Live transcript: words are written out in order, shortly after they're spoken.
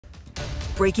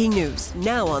breaking news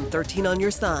now on 13 on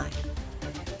your side.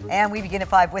 And we begin at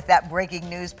 5 with that breaking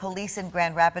news. Police in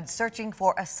Grand Rapids searching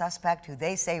for a suspect who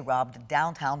they say robbed a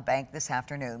downtown bank this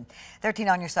afternoon. 13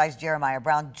 on your side's Jeremiah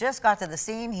Brown just got to the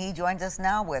scene. He joins us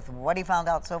now with what he found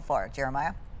out so far.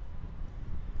 Jeremiah?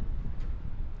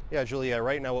 Yeah, Julia,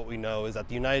 right now what we know is that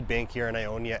the United Bank here on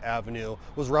Ionia Avenue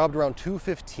was robbed around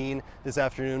 2:15 this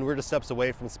afternoon. We're just steps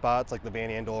away from spots like the Van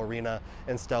Andel Arena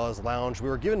and Stella's Lounge. We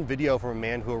were given video from a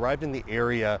man who arrived in the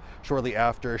area shortly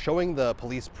after, showing the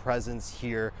police presence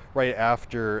here right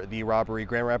after the robbery.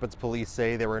 Grand Rapids police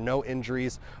say there were no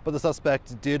injuries, but the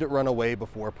suspect did run away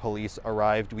before police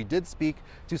arrived. We did speak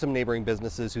to some neighboring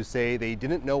businesses who say they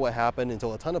didn't know what happened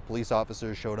until a ton of police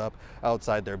officers showed up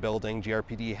outside their building.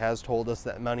 GRPD has told us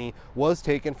that money was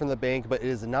taken from the bank, but it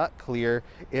is not clear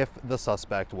if the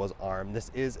suspect was armed.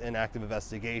 This is an active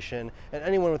investigation, and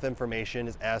anyone with information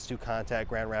is asked to contact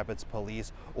Grand Rapids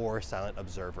Police or Silent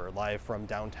Observer. Live from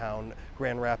downtown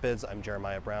Grand Rapids, I'm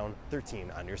Jeremiah Brown,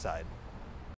 13 on your side.